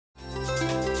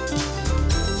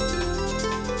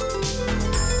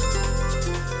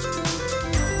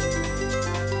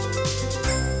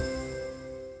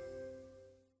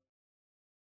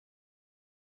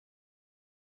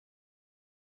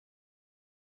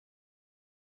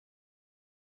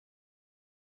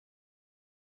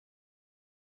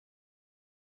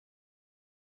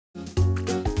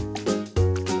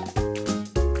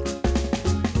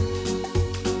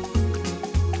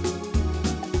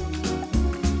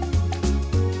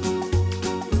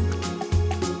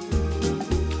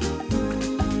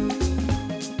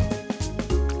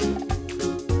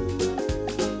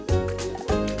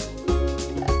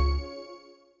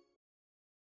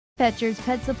Fetcher's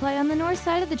Pet Supply on the north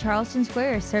side of the Charleston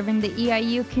Square, serving the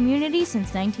EIU community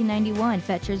since 1991.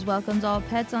 Fetcher's welcomes all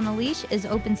pets on a leash, is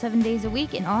open 7 days a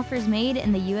week, and offers made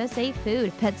in the USA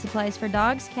food. Pet supplies for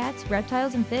dogs, cats,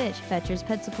 reptiles, and fish. Fetcher's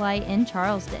Pet Supply in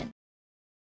Charleston.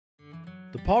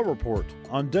 The Paw Report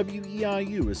on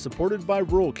WEIU is supported by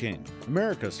Rural King,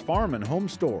 America's farm and home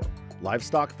store,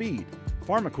 livestock feed,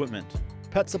 farm equipment,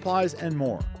 pet supplies, and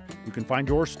more. You can find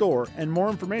your store and more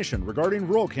information regarding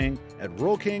Rural King at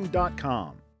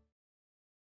ruralking.com.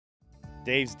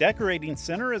 Dave's Decorating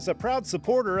Center is a proud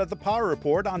supporter of the Paw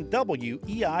Report on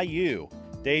WEIU.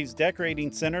 Dave's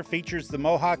Decorating Center features the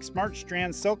Mohawk Smart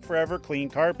Strand Silk Forever Clean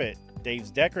Carpet. Dave's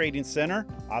Decorating Center,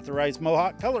 authorized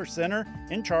Mohawk Color Center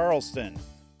in Charleston.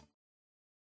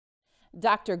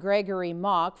 Dr. Gregory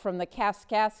Mauck from the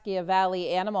Kaskaskia Valley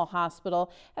Animal Hospital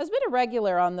has been a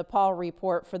regular on the Paw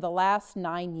Report for the last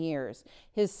 9 years.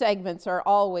 His segments are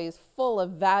always full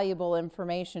of valuable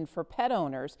information for pet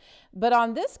owners, but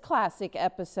on this classic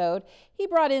episode, he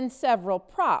brought in several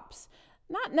props.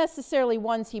 Not necessarily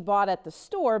ones he bought at the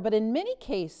store, but in many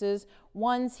cases,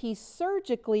 ones he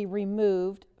surgically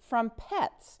removed from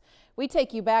pets. We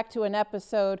take you back to an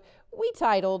episode we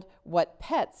titled, What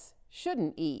Pets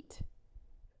Shouldn't Eat.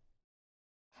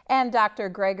 And Dr.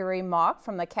 Gregory Mauck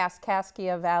from the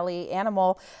Kaskaskia Valley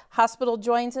Animal Hospital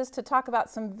joins us to talk about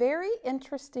some very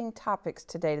interesting topics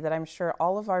today that I'm sure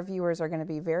all of our viewers are going to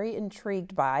be very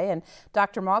intrigued by. And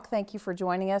Dr. Mauck, thank you for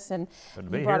joining us. And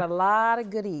you brought a lot of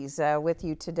goodies with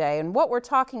you today. And what we're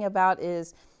talking about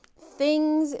is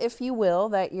things, if you will,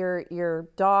 that your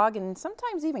dog and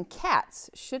sometimes even cats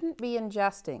shouldn't be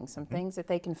ingesting. Some things that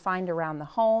they can find around the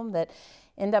home that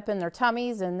end up in their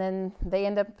tummies and then they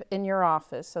end up in your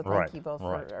office. So thank you both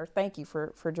thank you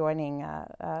for joining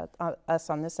us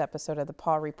on this episode of the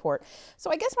Paw Report. So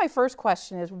I guess my first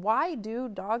question is, why do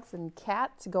dogs and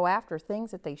cats go after things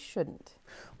that they shouldn't?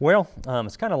 Well,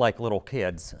 it's kind of like little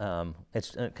kids.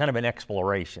 It's kind of an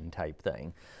exploration type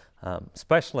thing.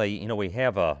 Especially, you know, we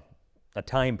have a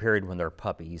time period when they're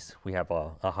puppies. We have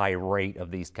a high rate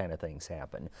of these kind of things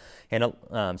happen. And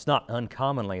it's not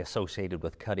uncommonly associated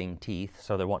with cutting teeth,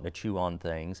 so they're wanting to chew on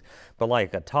things. But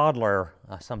like a toddler,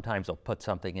 sometimes they'll put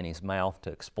something in his mouth to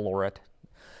explore it.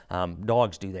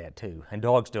 Dogs do that too. And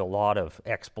dogs do a lot of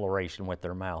exploration with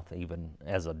their mouth, even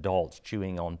as adults,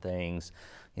 chewing on things.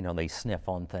 You know, they sniff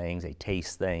on things, they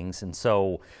taste things. And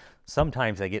so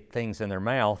sometimes they get things in their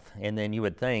mouth, and then you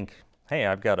would think, hey,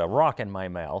 I've got a rock in my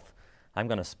mouth, I'm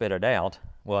going to spit it out.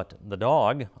 Well, the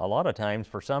dog, a lot of times,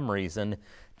 for some reason,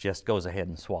 just goes ahead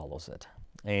and swallows it.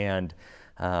 And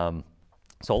so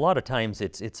a lot of times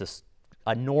it's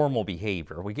a normal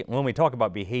behavior. When we talk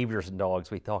about behaviors in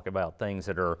dogs, we talk about things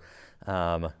that are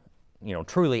you know,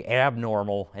 truly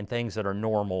abnormal and things that are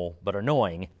normal but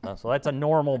annoying. So that's a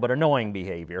normal but annoying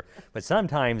behavior. But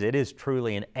sometimes it is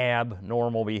truly an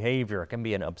abnormal behavior. It can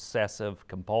be an obsessive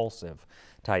compulsive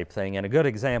type thing. And a good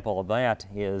example of that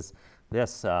is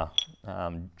this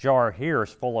jar here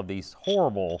is full of these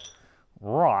horrible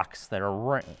rocks that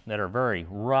are very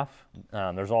rough.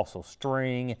 There's also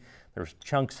string. There's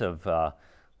chunks of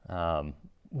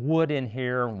wood in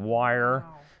here, wire.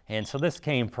 Wow. And so this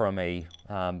came from a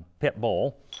pit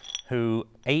bull who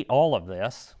ate all of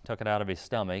this, took it out of his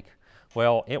stomach.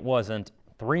 Well, it wasn't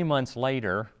 3 months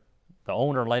later, the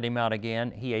owner let him out again.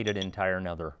 He ate an entire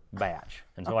another batch.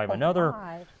 And so I have another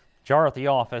jar at the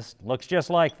office, looks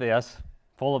just like this,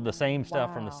 full of the same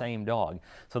stuff from the same dog.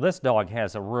 So this dog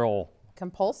has a real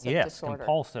compulsive disorder. Yes,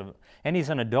 compulsive, and he's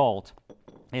an adult.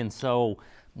 And so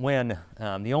when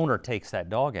the owner takes that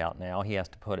dog out now, he has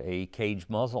to put a cage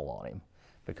muzzle on him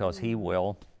because he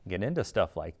will get into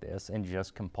stuff like this and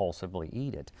just compulsively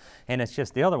eat it. And it's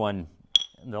just the other one,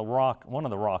 one of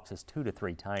the rocks is 2 to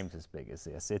 3 times as big as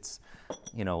this. It's,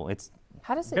 you know, it's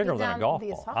bigger than a golf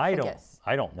ball.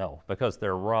 I don't know, because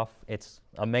they're rough. It's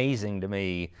amazing to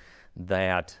me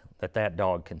that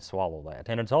dog can swallow that.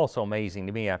 And it's also amazing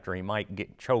to me, after he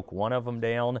might choke one of them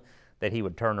down, that he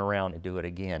would turn around and do it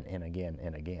again and again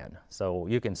and again. So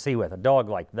you can see with a dog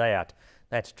like that,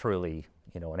 that's truly,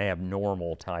 you know, an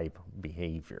abnormal type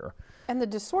behavior. And the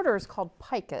disorder is called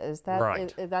pica. Is that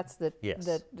right? That's the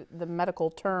medical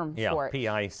term for it.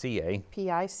 PICA.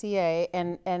 PICA,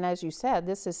 and as you said,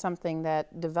 this is something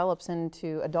that develops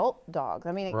into adult dogs.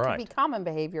 I mean, it can be common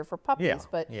behavior for puppies,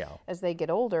 but as they get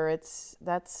older,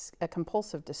 that's a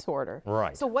compulsive disorder.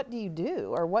 Right. So what do you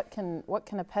do, or what can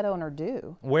a pet owner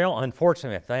do? Well,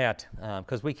 unfortunately, with that,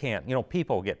 because we can't, you know,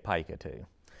 people get pica too.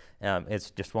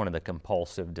 It's just one of the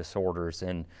compulsive disorders.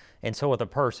 And so with a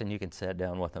person, you can sit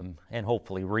down with them and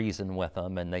hopefully reason with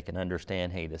them, and they can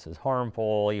understand, hey, this is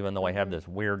harmful, even though I have this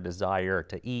weird desire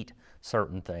to eat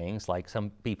certain things, like some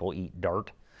people eat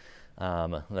dirt.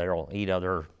 They'll eat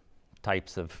other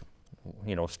types of,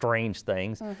 strange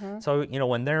things. So,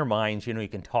 in their minds, you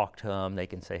can talk to them. They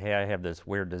can say, hey, I have this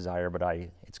weird desire, but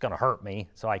it's going to hurt me,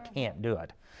 so I can't do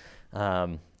it.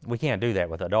 We can't do that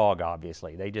with a dog,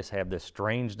 obviously. They just have this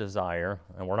strange desire,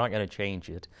 and we're not going to change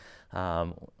it.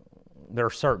 There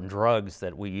are certain drugs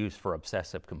that we use for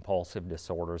obsessive compulsive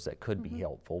disorders that could be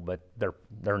helpful, but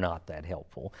they're not that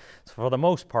helpful. So for the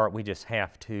most part, we just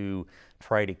have to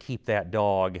try to keep that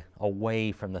dog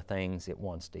away from the things it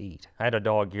wants to eat. I had a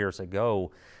dog years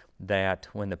ago that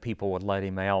when the people would let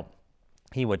him out,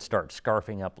 he would start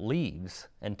scarfing up leaves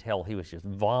until he was just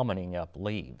vomiting up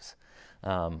leaves.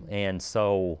 And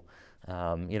so,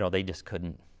 they just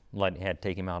couldn't had to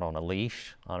take him out on a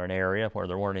leash on an area where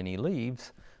there weren't any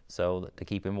leaves, so to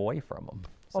keep him away from them.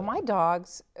 Well, my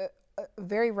dogs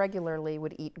very regularly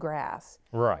would eat grass.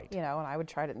 Right. And I would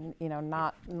try to,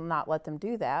 not let them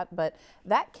do that. But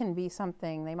that can be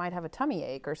something, they might have a tummy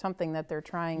ache or something that they're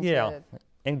trying to...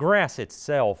 And grass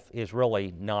itself is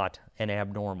really not an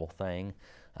abnormal thing.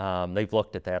 They've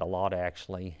looked at that a lot,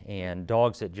 actually. And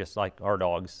dogs that just like our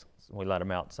dogs, we let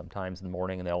them out sometimes in the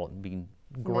morning and they'll be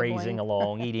grazing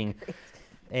along, eating.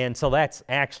 And so that's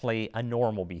actually a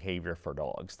normal behavior for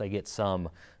dogs. They get some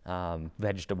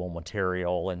vegetable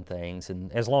material and things,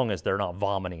 and as long as they're not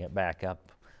vomiting it back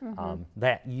up,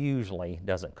 that usually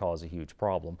doesn't cause a huge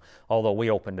problem. Although we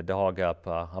opened a dog up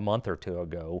a month or two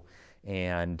ago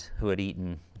and who had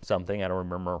eaten something, I don't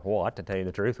remember what, to tell you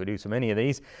the truth, we do so many of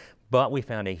these, but we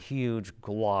found a huge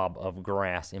glob of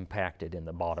grass impacted in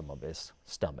the bottom of his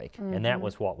stomach. And that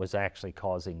was what was actually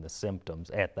causing the symptoms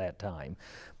at that time.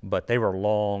 But they were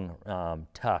long,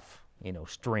 tough,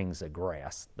 strings of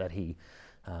grass that he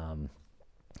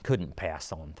couldn't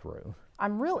pass on through.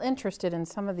 I'm real interested in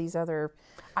some of these other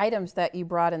items that you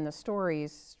brought in the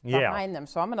stories behind them.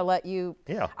 So I'm going to let you.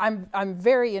 Yeah. I'm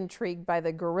very intrigued by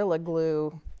the Gorilla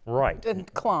Glue.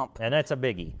 Right. Clump. And that's a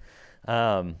biggie.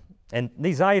 And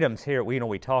these items here,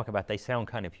 we talk about, they sound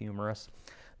kind of humorous.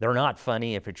 They're not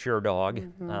funny if it's your dog,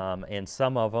 and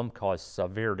some of them cause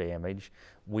severe damage.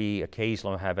 We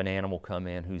occasionally have an animal come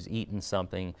in who's eaten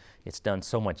something. It's done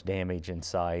so much damage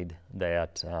inside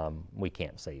that we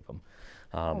can't save them.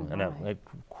 And a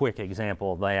quick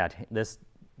example of that, this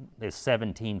is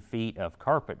 17 feet of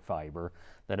carpet fiber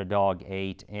that a dog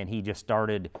ate, and he just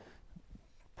started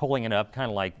pulling it up,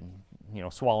 kind of like,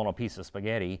 swallowing a piece of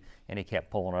spaghetti, and he kept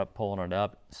pulling it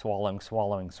up,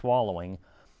 swallowing,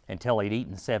 until he'd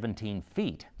eaten 17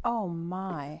 feet. Oh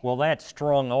my. Well, that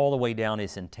strung all the way down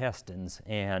his intestines,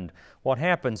 and what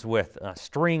happens with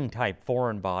string-type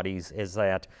foreign bodies is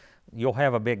that you'll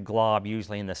have a big glob,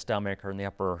 usually in the stomach or in the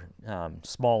upper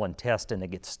small intestine,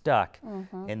 that gets stuck,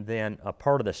 and then a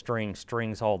part of the string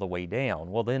strings all the way down.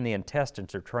 Well, then the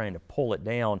intestines are trying to pull it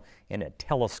down, and it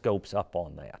telescopes up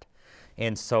on that.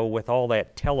 And so with all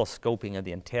that telescoping of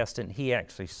the intestine, he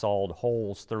actually sawed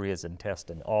holes through his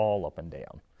intestine all up and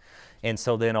down. And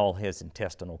so then all his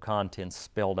intestinal contents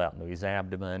spilled out into his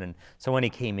abdomen. And so when he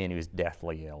came in, he was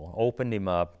deathly ill. Opened him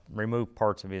up, removed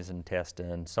parts of his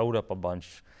intestine, sewed up a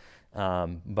bunch,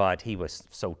 but he was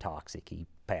so toxic he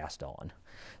passed on.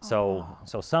 So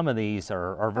some of these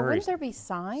are very wouldn't there be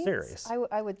signs? Serious.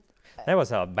 I would. That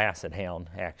was a basset hound,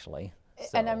 actually.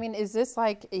 So. And I mean, is this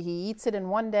like he eats it in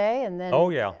one day and then? Oh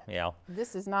yeah.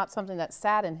 This is not something that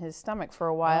sat in his stomach for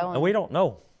a while. And we don't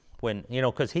know when,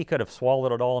 because he could have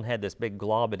swallowed it all and had this big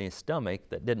glob in his stomach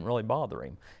that didn't really bother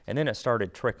him. And then it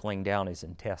started trickling down his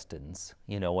intestines,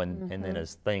 and then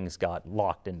as things got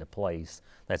locked into place,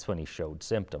 that's when he showed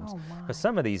symptoms. But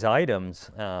some of these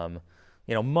items,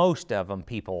 most of them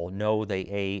people know they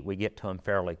ate. We get to them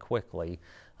fairly quickly.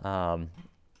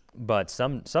 But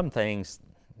some things,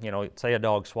 say a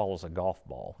dog swallows a golf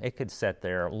ball. It could sit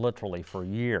there literally for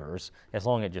years as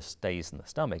long as it just stays in the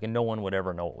stomach, and no one would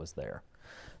ever know it was there.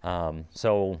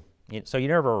 So you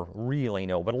never really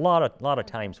know, but a lot of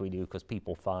times we do, because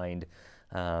people find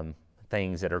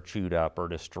things that are chewed up or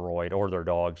destroyed, or their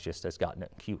dogs just has gotten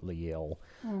acutely ill,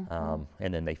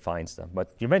 and then they find stuff.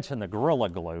 But you mentioned the Gorilla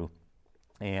Glue,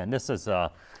 and this is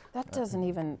that doesn't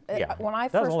even. Yeah, when I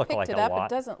first picked like it up,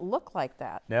 it doesn't look like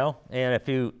that. No, and if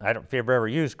you've ever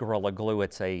used Gorilla Glue,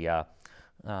 it's a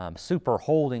super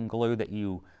holding glue that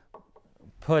you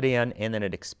put in, and then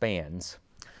it expands.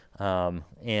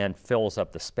 And fills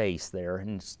up the space there,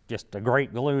 and it's just a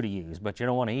great glue to use, but you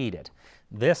don't want to eat it.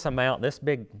 This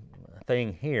big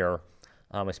thing here,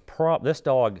 This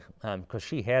dog, because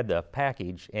she had the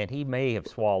package, and he may have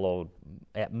swallowed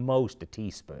at most a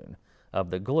teaspoon of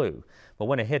the glue. But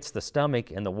when it hits the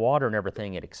stomach and the water and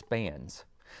everything, it expands.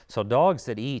 So dogs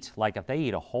that eat, like if they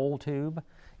eat a whole tube,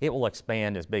 it will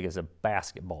expand as big as a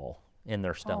basketball in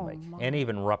their stomach and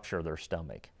even rupture their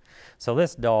stomach. So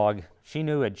this dog, she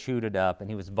knew had chewed it up and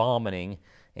he was vomiting.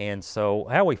 And so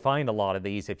how we find a lot of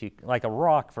these, if you, like a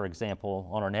rock, for example,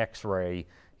 on an x-ray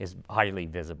is highly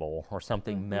visible, or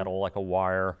something metal like a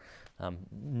wire,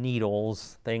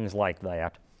 needles, things like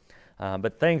that.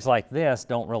 But things like this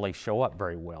don't really show up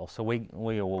very well. So we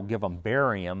will give them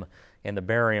barium, and the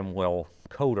barium will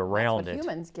coat around it. That's what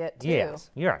humans get too.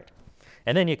 Yes, you're right.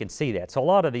 And then you can see that. So a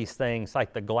lot of these things,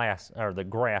 like the grass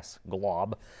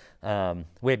glob,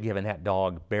 we had given that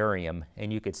dog barium,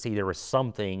 and you could see there was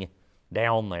something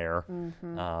down there.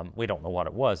 We don't know what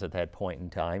it was at that point in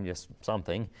time, just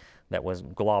something that was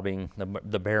globbing,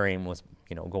 the barium was,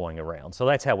 going around. So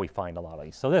that's how we find a lot of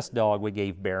these. So this dog, we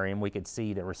gave barium. We could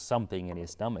see there was something in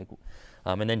his stomach.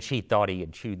 And then she thought he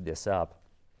had chewed this up.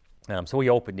 So we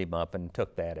opened him up and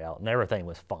took that out, and everything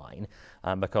was fine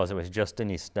because it was just in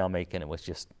his stomach, and it was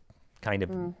just kind of,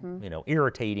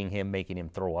 irritating him, making him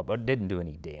throw up, but it didn't do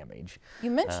any damage.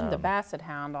 You mentioned the basset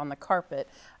hound on the carpet.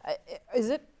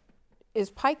 Is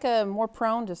pica more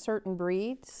prone to certain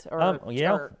breeds,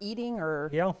 or eating, or?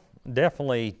 Yeah,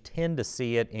 definitely tend to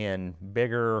see it in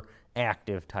bigger,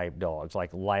 active type dogs like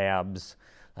labs,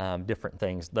 different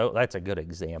things. That's a good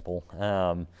example.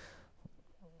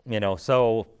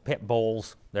 So pit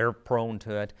bulls, they're prone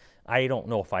to it. I don't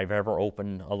know if I've ever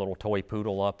opened a little toy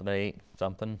poodle up and they ate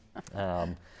something.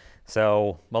 Like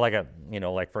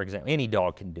for example, any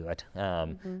dog can do it.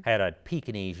 Had a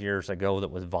Pekingese years ago that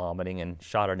was vomiting and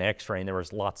shot an x-ray, and there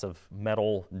was lots of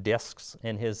metal discs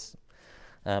in his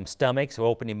stomach. So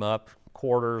opened him up,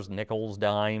 quarters, nickels,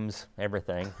 dimes,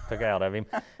 everything, took out of him.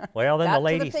 Well, then the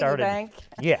lady started,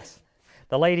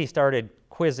 the lady started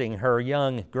quizzing her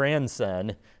young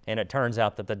grandson, and it turns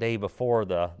out that the day before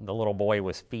the little boy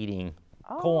was feeding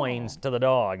coins to the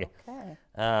dog.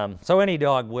 Okay. So any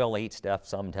dog will eat stuff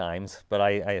sometimes, but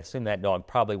I assume that dog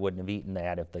probably wouldn't have eaten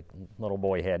that if the little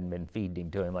boy hadn't been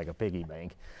feeding to him like a piggy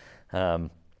bank.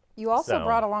 You also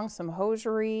brought along some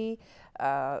hosiery,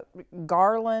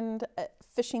 garland,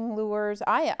 fishing lures.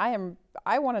 I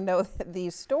want to know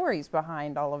these stories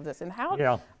behind all of this, and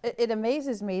how it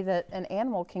amazes me that an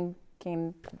animal can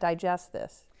digest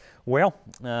this. Well,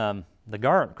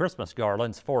 the Christmas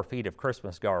garlands, 4 feet of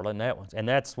Christmas garland,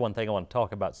 that's one thing I want to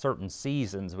talk about. Certain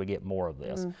seasons we get more of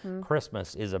this.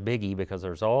 Christmas is a biggie because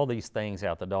there's all these things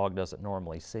out the dog doesn't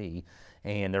normally see,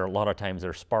 and a lot of times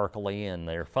they're sparkly and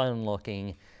they're fun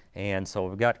looking. And so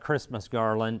we've got Christmas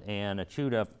garland and a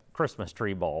chewed up Christmas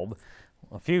tree bulb.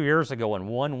 A few years ago, in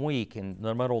 1 week, in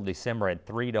the middle of December, I had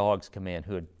 3 dogs come in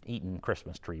who had eaten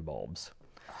Christmas tree bulbs.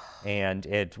 And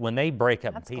when they break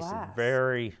up in pieces,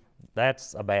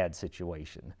 that's a bad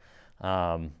situation.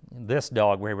 This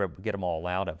dog, we were able to get them all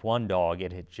out of. One dog,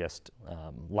 it had just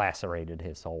lacerated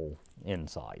his whole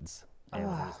insides. And it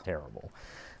was terrible.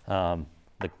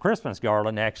 The Christmas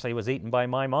garland actually was eaten by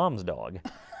my mom's dog.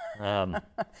 Well,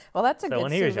 that's a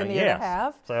good souvenir to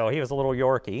have. So he was a little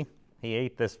Yorkie. He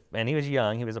ate this, and he was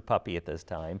young. He was a puppy at this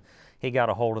time. He got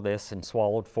a hold of this and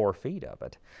swallowed 4 feet of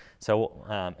it. So,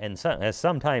 as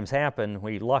sometimes happened,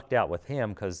 we lucked out with him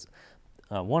because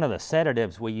one of the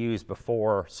sedatives we use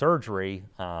before surgery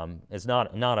is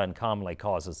not uncommonly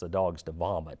causes the dogs to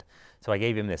vomit. So I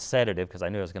gave him this sedative because I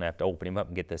knew I was going to have to open him up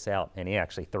and get this out, and he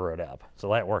actually threw it up. So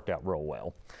that worked out real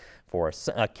well for us.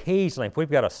 Occasionally, if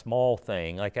we've got a small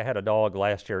thing, like I had a dog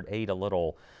last year that ate a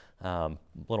little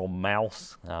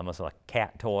mouse, it was a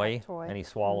cat toy, and he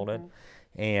swallowed it.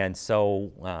 And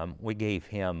so we gave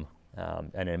him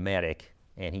an emetic,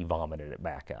 and he vomited it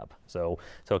back up. So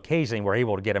occasionally we're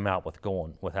able to get him out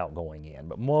without going in,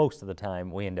 but most of the time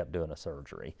we end up doing a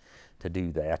surgery to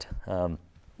do that.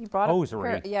 You brought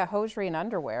hosiery. Hosiery and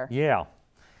underwear. Yeah,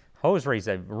 hosiery is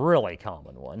a really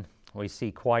common one we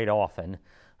see quite often.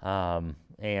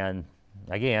 And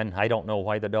again, I don't know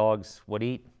why the dogs would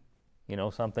eat,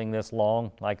 something this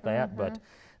long like that, but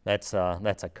that's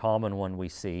a common one we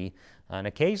see. And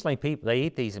occasionally they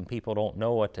eat these and people don't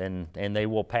know it, and they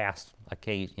will pass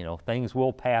things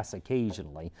will pass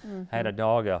occasionally. I had a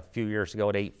dog a few years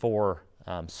ago that ate 4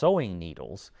 sewing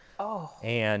needles.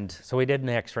 And so we did an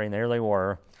x-ray, and there they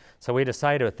were. So we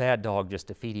decided with that dog just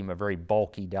to feed him a very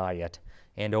bulky diet.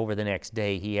 And over the next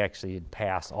day, he actually did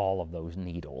pass all of those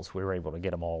needles. We were able to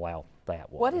get them all out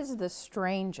that way. What is the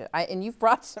strangest? And you've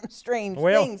brought some strange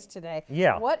things today.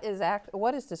 Yeah. What is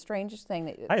the strangest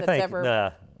thing that's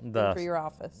ever been through your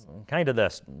office? Kind of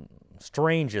the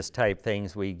strangest type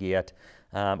things we get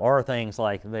are things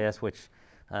like this, which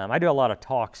I do a lot of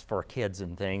talks for kids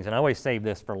and things, and I always save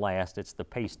this for last. It's the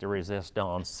piece de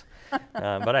resistance.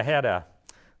 But I had a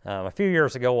few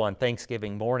years ago on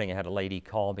Thanksgiving morning, I had a lady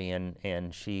call me,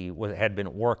 and she had been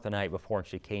at work the night before, and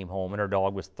she came home, and her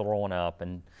dog was throwing up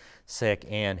and sick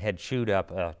and had chewed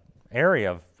up an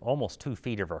area of almost 2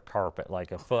 feet of her carpet,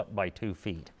 like 1 foot by 2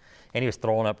 feet. And he was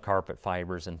throwing up carpet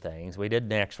fibers and things. We did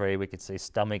an x-ray. We could see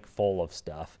stomach full of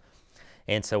stuff.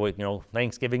 And so,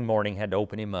 Thanksgiving morning, had to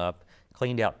open him up,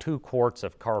 cleaned out 2 quarts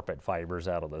of carpet fibers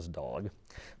out of this dog.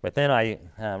 But then I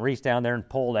reached down there and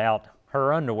pulled out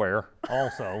her underwear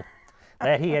also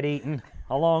that he had eaten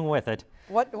along with it.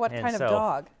 What kind of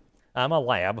dog? I'm a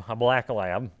lab, a black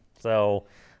lab. So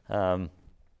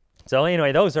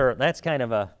anyway, that's kind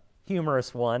of a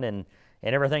humorous one, and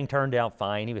everything turned out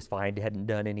fine. He was fine, hadn't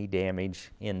done any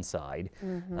damage inside.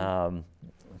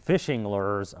 Fishing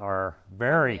lures are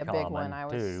very common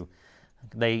too.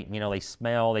 They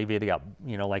smell. They've either got,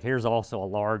 like here's also a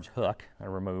large hook I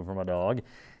removed from a dog.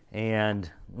 And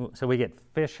so we get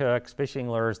fish hooks, fishing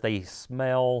lures. They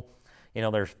smell,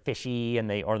 they're fishy, and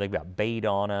they've got bait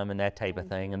on them and that type of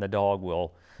thing. And the dog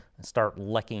will start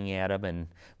licking at them, and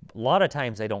a lot of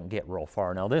times they don't get real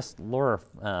far. Now this lure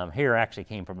here actually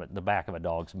came from the back of a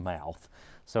dog's mouth.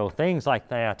 So things like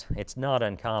that, it's not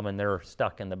uncommon. They're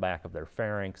stuck in the back of their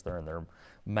pharynx, they're in their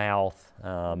mouth,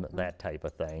 that type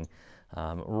of thing.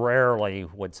 Rarely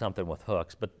would something with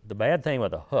hooks, but the bad thing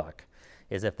with a hook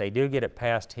is if they do get it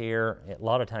past here, a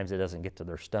lot of times it doesn't get to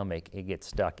their stomach, it gets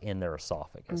stuck in their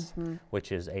esophagus,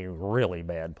 which is a really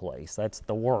bad place. That's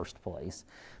the worst place,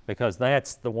 because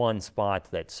that's the one spot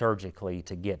that surgically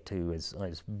to get to is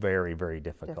very, very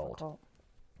difficult.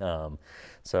 And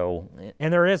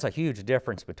there is a huge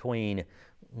difference between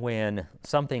when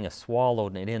something is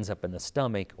swallowed and it ends up in the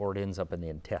stomach or it ends up in the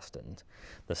intestines.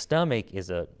 The stomach is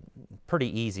a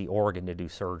pretty easy organ to do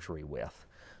surgery with.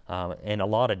 And a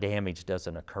lot of damage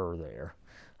doesn't occur there.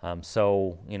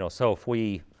 So if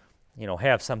we,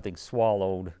 have something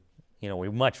swallowed,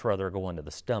 we'd much rather go into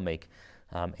the stomach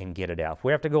and get it out. If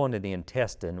we have to go into the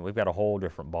intestine, we've got a whole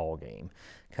different ball game.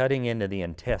 Cutting into the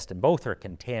intestine, both are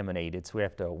contaminated, so we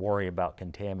have to worry about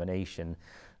contamination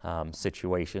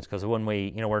situations, because when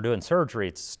we're doing surgery,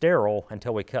 it's sterile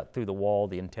until we cut through the wall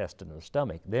of the intestine of the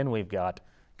stomach. Then we've got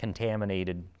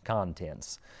contaminated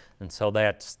contents, and so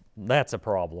that's a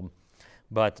problem.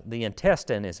 But the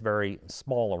intestine is very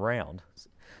small around,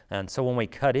 and so when we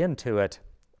cut into it,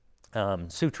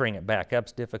 suturing it back up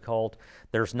is difficult.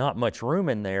 There's not much room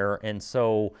in there, and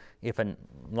so here,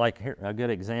 a good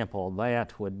example of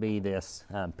that would be this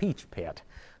peach pit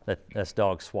that this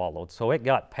dog swallowed. So it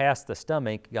got past the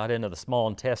stomach, got into the small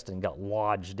intestine, got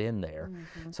lodged in there.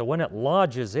 So when it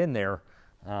lodges in there,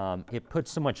 it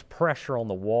puts so much pressure on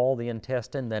the wall of the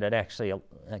intestine that it actually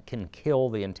can kill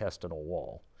the intestinal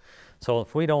wall. So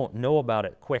if we don't know about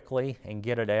it quickly and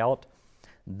get it out,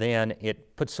 then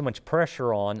it puts so much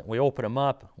pressure on, we open them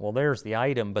up, well, there's the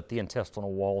item, but the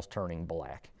intestinal wall's turning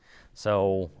black.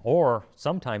 So, or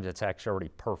sometimes it's actually already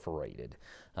perforated.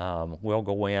 We'll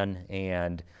go in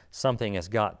and something has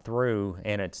got through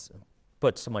and it's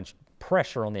put so much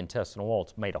pressure on the intestinal wall,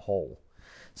 it's made a hole.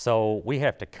 So we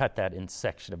have to cut that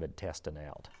section of intestine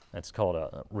out. That's called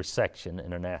a resection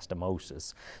and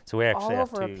anastomosis. So we actually all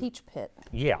over a peach pit.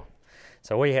 Yeah.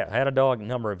 So we had a dog a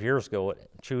number of years ago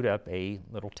that chewed up a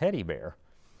little teddy bear,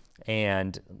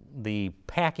 and the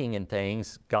packing and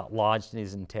things got lodged in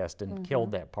his intestine,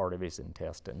 killed that part of his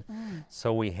intestine.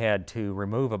 So we had to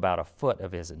remove about 1 foot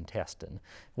of his intestine,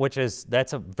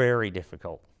 that's a very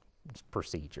difficult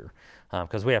procedure,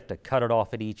 because we have to cut it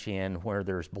off at each end where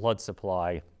there's blood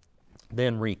supply,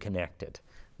 then reconnect it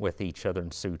with each other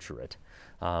and suture it.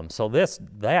 So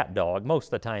that dog, most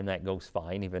of the time that goes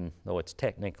fine, even though it's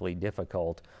technically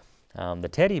difficult. The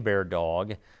teddy bear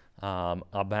dog,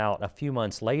 about a few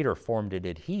months later, formed an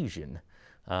adhesion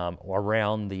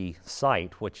around the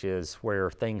site, which is where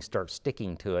things start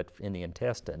sticking to it in the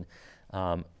intestine.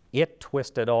 It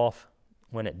twisted off.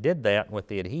 When it did that with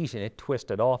the adhesion, it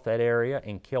twisted off that area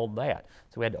and killed that.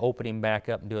 So we had to open him back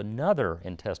up and do another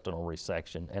intestinal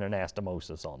resection and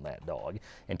anastomosis on that dog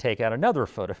and take out another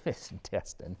foot of his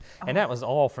intestine. And that was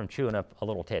all from chewing up a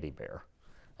little teddy bear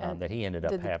that he ended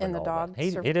up having. And the dog?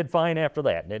 He did fine after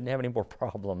that. Didn't have any more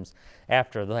problems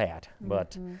after that.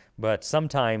 But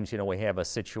sometimes, we have a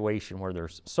situation where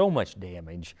there's so much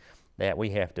damage that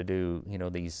we have to do,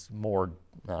 these more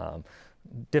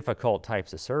difficult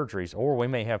types of surgeries, or we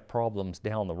may have problems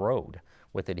down the road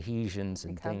with adhesions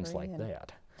and things like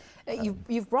that.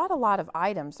 You've brought a lot of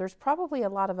items. There's probably a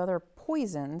lot of other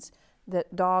poisons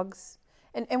that dogs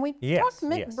And we talked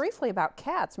briefly about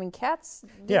cats. I mean, cats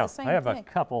do the same thing. I have a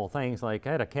couple of things. Like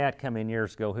I had a cat come in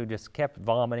years ago who just kept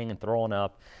vomiting and throwing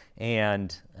up.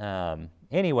 And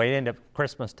anyway, it ended up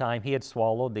Christmas time, he had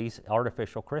swallowed these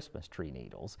artificial Christmas tree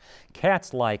needles.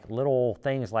 Cats like little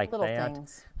things like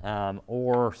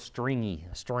or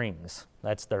strings.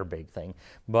 That's their big thing.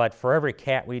 But for every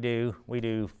cat we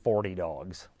do 40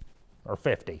 dogs. Or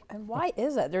 50. And why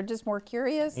is that? They're just more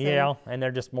curious? Yeah, and they're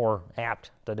just more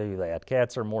apt to do that.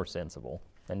 Cats are more sensible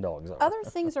than dogs are. Other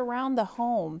things around the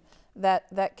home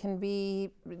that can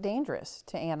be dangerous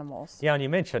to animals. Yeah, and you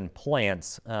mentioned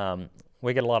plants.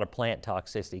 We get a lot of plant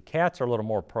toxicity. Cats are a little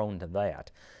more prone to that.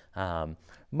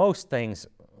 Most things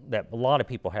that a lot of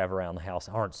people have around the house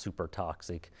aren't super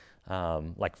toxic.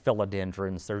 Like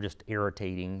philodendrons, they're just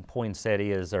irritating.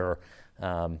 Poinsettias are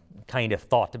kind of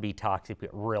thought to be toxic, but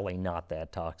really not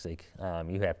that toxic.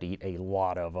 You have to eat a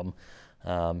lot of them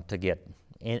to get,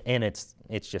 and it's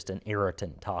just an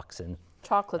irritant toxin.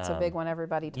 Chocolate's a big one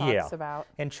everybody talks about.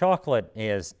 And chocolate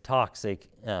is toxic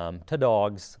to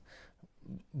dogs,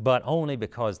 but only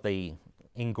because they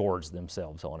engorge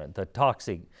themselves on it.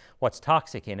 What's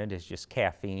toxic in it is just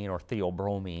caffeine or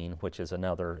theobromine, which is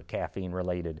another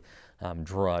caffeine-related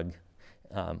drug.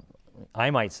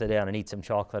 I might sit down and eat some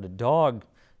chocolate. A dog,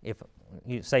 if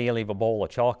you say you leave a bowl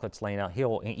of chocolates laying out,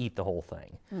 he'll eat the whole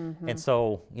thing. And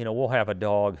so, we'll have a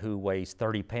dog who weighs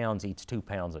 30 pounds, eats 2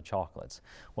 pounds of chocolates.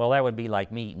 Well, that would be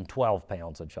like me eating 12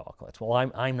 pounds of chocolates. Well,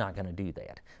 I'm not going to do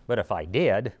that. But if I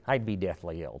did, I'd be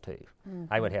deathly ill too.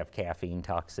 I would have caffeine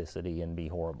toxicity and be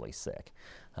horribly sick.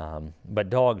 But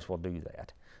dogs will do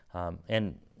that.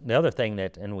 And the other thing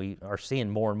and we are seeing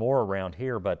more and more around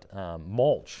here, but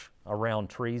mulch around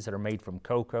trees that are made from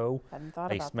cocoa.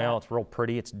 They smell, it's real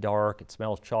pretty, it's dark, it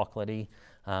smells chocolatey,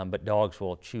 but dogs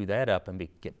will chew that up and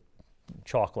get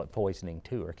chocolate poisoning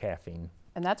too, or caffeine.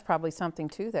 And that's probably something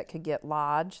too that could get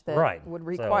lodged that would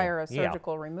require a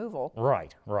surgical removal.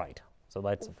 Right. So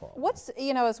that's a problem. What's,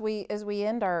 as we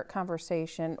end our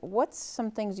conversation, what's some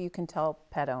things you can tell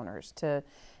pet owners to,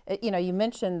 you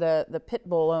mentioned the pit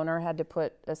bull owner had to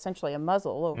put essentially a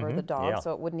muzzle over the dog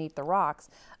so it wouldn't eat the rocks.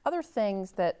 Other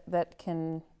things that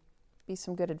can be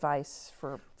some good advice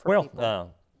for people?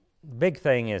 Well, big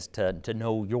thing is to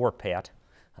know your pet,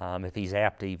 if he's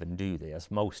apt to even do this.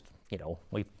 Most,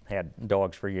 we've had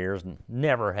dogs for years and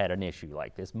never had an issue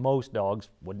like this. Most dogs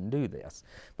wouldn't do this,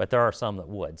 but there are some that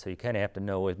would. So you kind of have to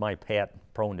know, is my pet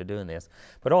prone to doing this?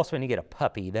 But also when you get a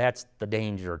puppy, that's the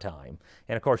danger time.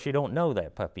 And of course you don't know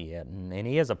that puppy yet. And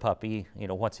he is a puppy,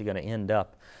 what's he going to end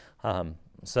up?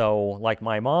 So like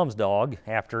my mom's dog,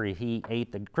 after he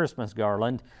ate the Christmas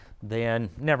garland, then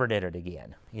never did it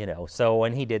again, So,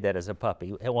 and he did that as a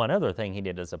puppy. One other thing he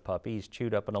did as a puppy, he's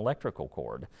chewed up an electrical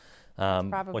cord.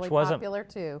 Probably which wasn't popular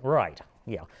too. Right,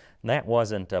 yeah. And that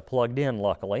wasn't plugged in,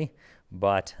 luckily,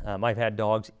 but I've had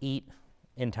dogs eat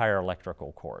entire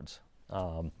electrical cords.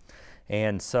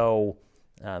 And so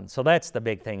that's the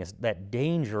big thing, is that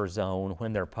danger zone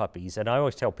when they're puppies. And I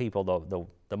always tell people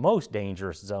the most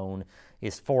dangerous zone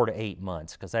is 4 to 8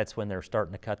 months, because that's when they're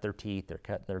starting to cut their teeth,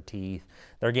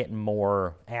 they're getting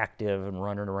more active and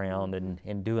running around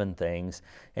and doing things.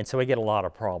 And so we get a lot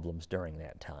of problems during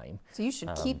that time. So you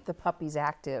should keep the puppies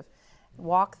active,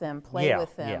 walk them, play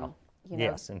with them.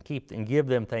 Yes, and give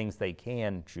them things they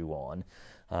can chew on,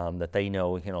 that they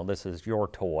know, this is your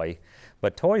toy.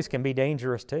 But toys can be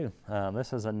dangerous too.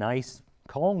 This is a nice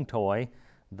Kong toy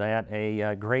that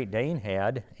a Great Dane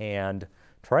had, and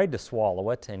tried to swallow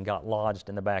it and got lodged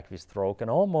in the back of his throat and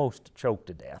almost choked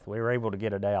to death. We were able to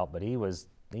get it out, but he was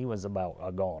about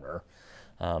a goner.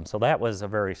 So that was a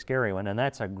very scary one, and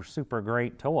that's a super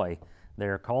great toy.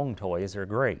 Their Kong toys are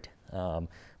great.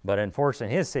 But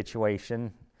unfortunately, his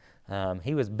situation,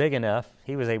 he was big enough,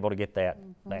 he was able to get that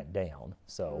down.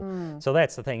 So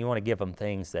that's the thing, you want to give them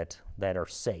things that are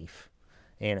safe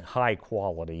and high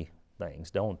quality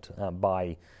things. Don't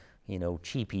buy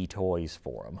cheapy toys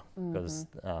for them, because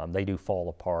they do fall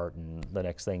apart, and the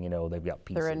next thing you know, they've got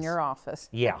pieces. They're in your office.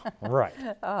 Yeah, right.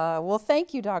 Well,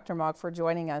 thank you, Dr. Mauck, for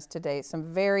joining us today. Some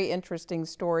very interesting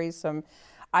stories, some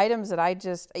items that I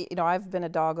just, I've been a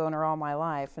dog owner all my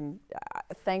life, and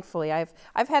thankfully I've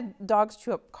had dogs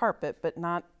chew up carpet, but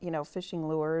not, fishing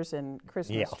lures and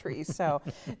Christmas trees. So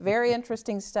very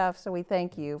interesting stuff. So we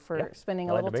thank you for spending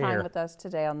a little time with us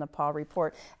today on the Paw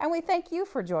Report. And we thank you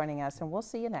for joining us, and we'll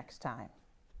see you next time.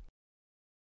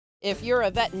 If you're a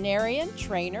veterinarian,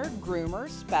 trainer, groomer,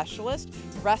 specialist,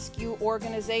 rescue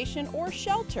organization, or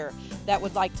shelter that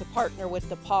would like to partner with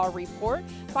the Paw Report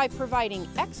by providing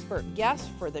expert guests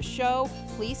for the show,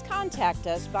 please contact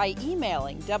us by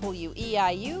emailing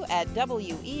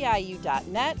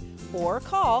weiu@weiu.net or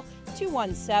call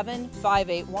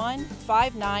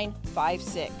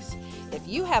 217-581-5956. If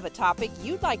you have a topic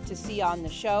you'd like to see on the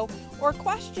show or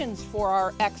questions for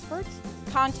our experts,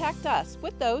 contact us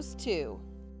with those too.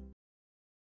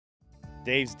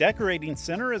 Dave's Decorating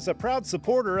Center is a proud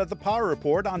supporter of the Paw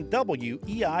Report on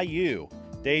WEIU.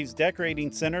 Dave's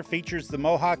Decorating Center features the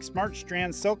Mohawk Smart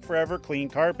Strand Silk Forever Clean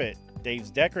Carpet. Dave's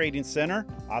Decorating Center,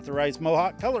 authorized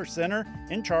Mohawk Color Center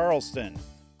in Charleston.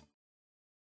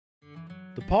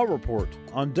 The Paw Report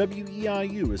on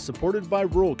WEIU is supported by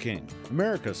Rural King,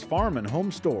 America's farm and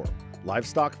home store,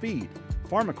 livestock feed,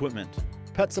 farm equipment,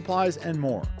 pet supplies, and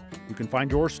more. You can find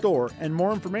your store and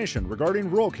more information regarding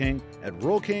Rural King at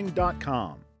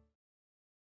ruralking.com.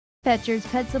 Fetcher's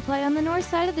Pet Supply on the north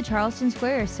side of the Charleston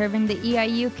Square, serving the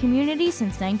EIU community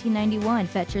since 1991.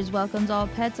 Fetcher's welcomes all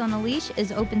pets on a leash,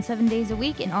 is open 7 days a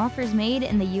week, and offers made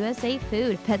in the USA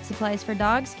food. Pet supplies for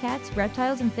dogs, cats,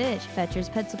 reptiles, and fish. Fetcher's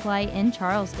Pet Supply in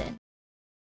Charleston.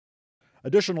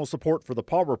 Additional support for the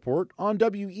Paw Report on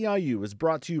WEIU is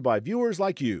brought to you by viewers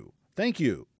like you. Thank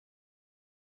you.